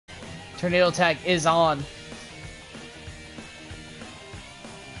Tornado attack is on.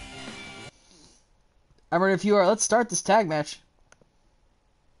 I'm ready if you are. Let's start this tag match.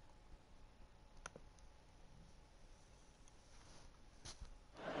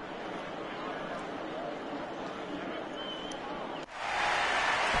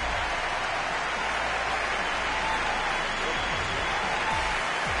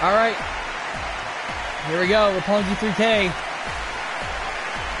 All right, here we go. Roppongi 3K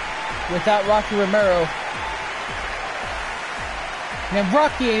without Rocky Romero. Man,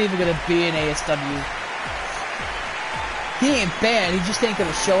 Rocky ain't even gonna be in ASW. He ain't banned. He just ain't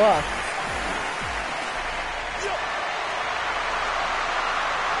gonna show up.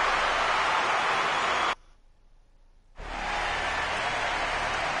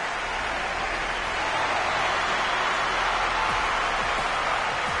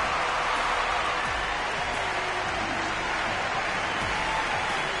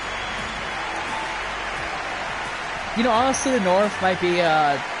 You know, honestly, the North might be,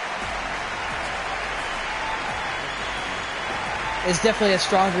 is definitely a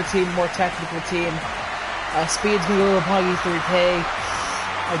stronger team, more technical team. Speed's gonna go to Roppongi 3K.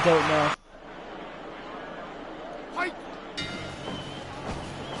 I don't know.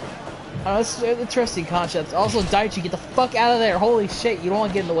 It's an interesting concept. Also, Daichi, get the fuck out of there. Holy shit, you don't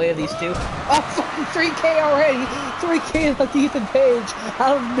want to get in the way of these two. Oh, fucking 3K already. 3K left Ethan Page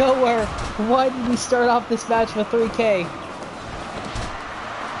out of nowhere. Why did we start off this match with 3K?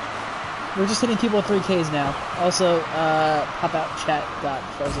 We're just hitting people with 3Ks now. Also, pop out chat got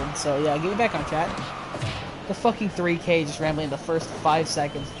frozen. So yeah, get me back on chat. The fucking 3K just rambling in the first 5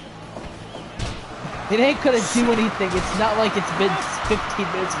 seconds. It ain't gonna do anything. It's not like it's been 15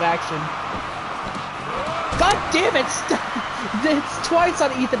 minutes of action. God damn it! It's twice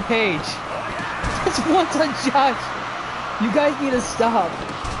on Ethan Page. It's once on Josh. You guys need to stop.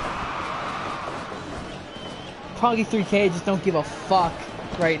 Roppongi 3K just don't give a fuck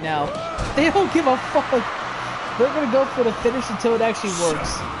right now. They don't give a fuck. They're gonna go for the finish until it actually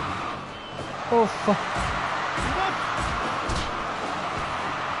works. Oh fuck.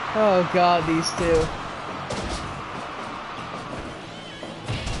 Oh god, these two.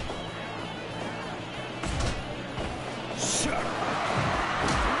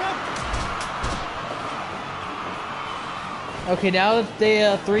 Okay, now that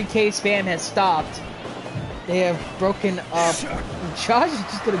the 3K spam has stopped, they have broken up. Josh is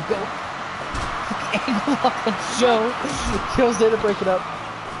just gonna go angle lock on Joe. Joe's there to break it up.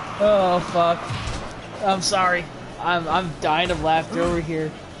 Oh fuck. I'm sorry. I'm dying of laughter over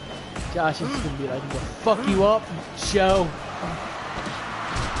here. Josh is just gonna be like, fuck you up, Joe.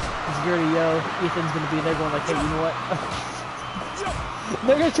 He's gonna yo. Ethan's gonna be there going like, hey, you know what?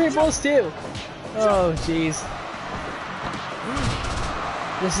 They're gonna trade balls too. Oh jeez.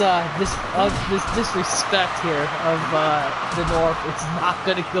 This disrespect here of the North, it's not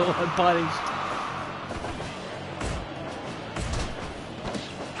gonna go unpunished.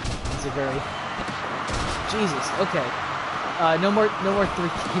 It's a very Jesus. Okay, no more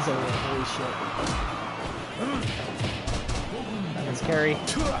 3Ks over there. Holy shit. That's carry.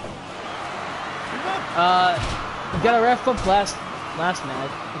 We got a ref bump last match,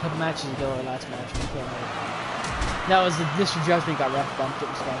 a couple matches ago, or last match. We can't remember. That was the Mr. Judgment got ref bumped. It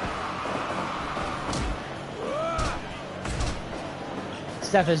was fun.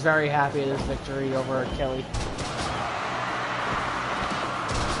 Steph is very happy with his victory over Kelly.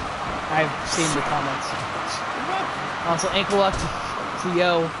 I've seen the comments. Also, ankle lock to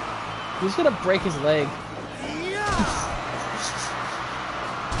Yo. He's gonna break his leg.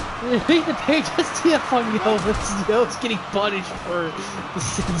 The page has TF on Yo. Yo's getting punished for the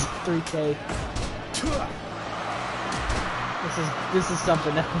sins of 3K. This is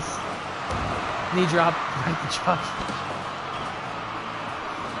something else. Knee drop, right the chop.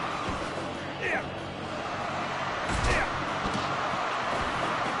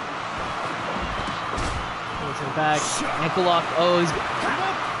 Back, ankle lock. Oh,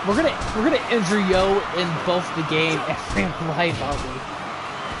 we're gonna injure Yo in both the game and real life, aren't we?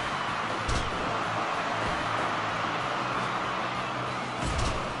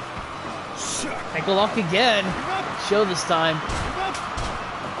 Ankle lock again. Show this time.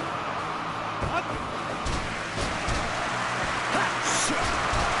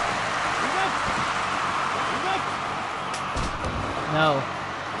 No.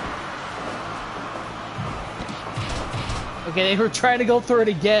 Okay, they were trying to go through it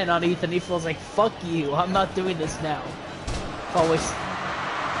again on Ethan. He feels like, fuck you, I'm not doing this now. It's always...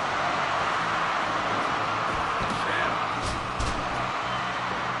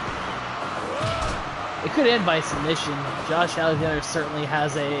 It could end by submission. Josh Alexander certainly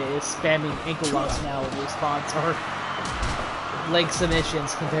has a spamming ankle locks now in response, or leg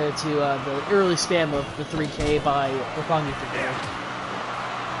submissions compared to the early spam of the 3K by Roppongi Figueroa.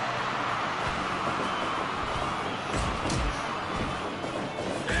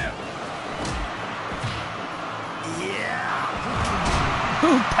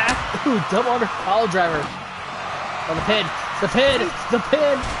 Ooh, double under pile driver. Oh, the pin. The pin! The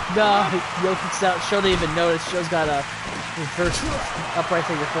pin! No, YOH kicks out. SHO didn't even notice. SHO's got a reverse upright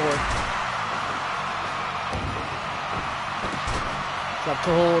figure forward. Up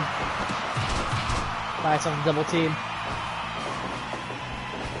to hold. Nice on the double team.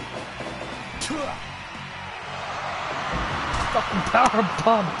 Fucking power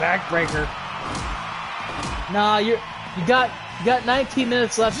bomb backbreaker. Nah, you got 19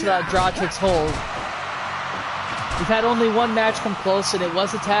 minutes left so that draw takes hold. We've had only one match come close, and it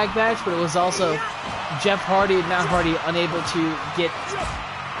was a tag match, but it was also Jeff Hardy and Matt Hardy unable to get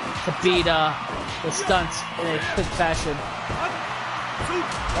to beat the stunts in a quick fashion.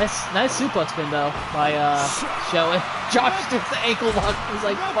 Nice suplex spin though by SHO. And Josh does the ankle lock. He's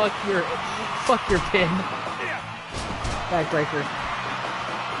like, fuck your pin. Backbreaker.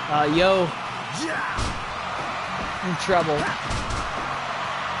 YOH in trouble.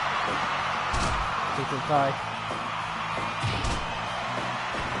 Take the tie.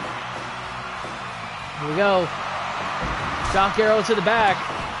 Here we go. Shock arrow to the back.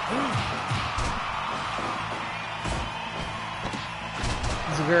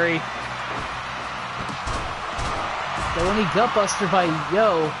 It's a very thorny gutbuster by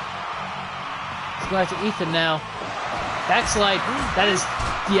YOH. He's going after Ethan now. Backslide. That is,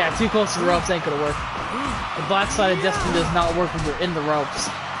 yeah, too close to the ropes. Ain't gonna work. The black side of Destiny does not work when you're in the ropes.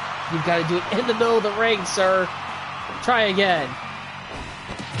 You've got to do it in the middle of the ring, sir. Try again.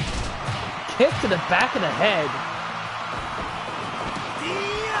 Kick to the back of the head.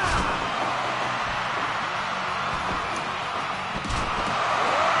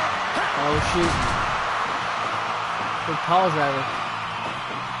 Oh, shoot. Big pile driver.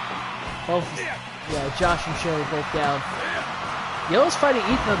 Both, yeah, Josh and SHO are both down. YOH's fighting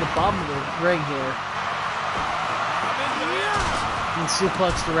Ethan at the bottom of the ring here. Being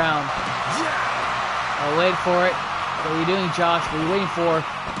suplexed around. Oh, wait for it. What are you doing, Josh? What are you waiting for?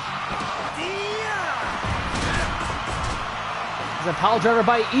 There's a pile driver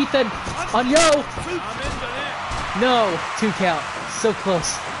by Ethan on YOH. No, 2 count. So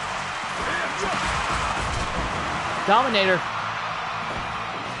close. Dominator.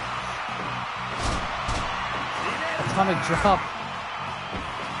 Atomic drop.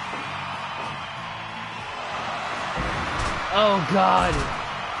 Oh god.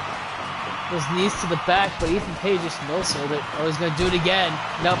 Those knees to the back, but Ethan Page just no-sold it. Oh, he's gonna do it again.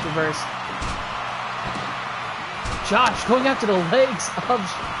 Nope, reverse. Josh going after the legs of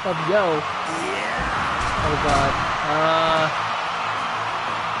YOH. Oh god.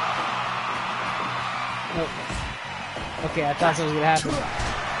 Nope. Okay, I thought something was gonna happen.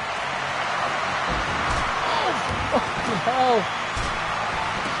 Oh,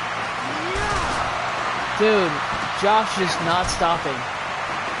 dude, Josh is not stopping.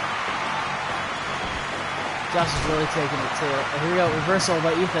 Josh is really taking it too. And here we go, reversal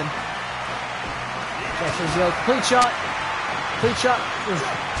by Ethan. Josh says, yo, complete shot. Complete shot.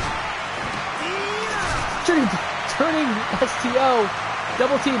 Turning STO.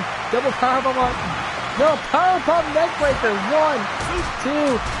 Double team. Double powerbomb on. No, powerbomb neckbreaker. 1,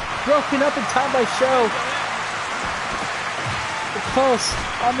 2. Broken up in time by SHO. Close.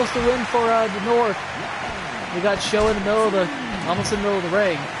 Almost a win for the North. We got SHO in the middle of the, almost in the middle of the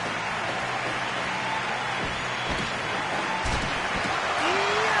ring.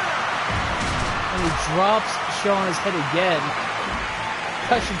 And he drops SHO on his head again.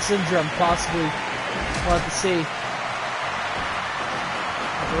 Concussion syndrome, possibly. We'll have to see.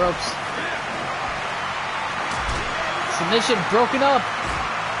 At the ropes. Submission broken up.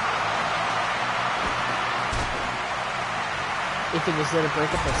 Ethan was there to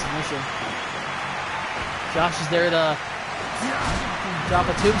break up that submission. Josh is there to drop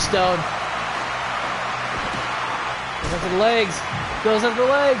a tombstone. Goes after the legs. Goes after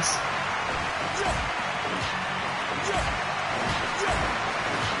the legs.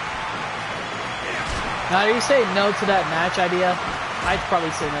 Now, are you saying no to that match idea? I'd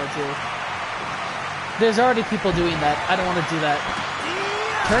probably say no too. There's already people doing that. I don't want to do that.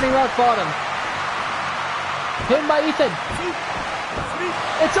 Turning rock bottom. Pinned by Ethan.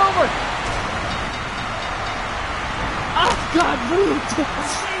 It's over! Oh god, moved!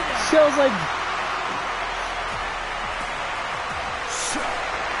 SHO's like...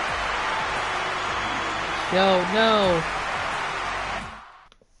 Yo, no.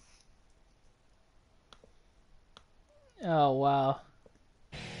 Oh, wow.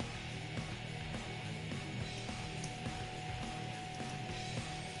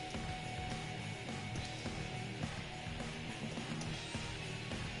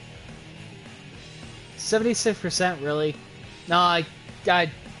 $76%, really? No, I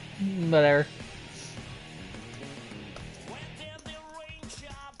whatever.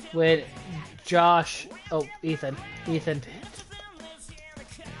 Wait, Josh. Oh, Ethan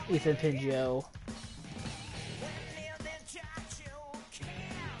Pinjo.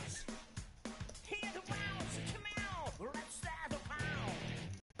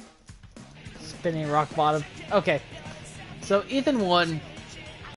 Spinning rock bottom. Okay. So Ethan won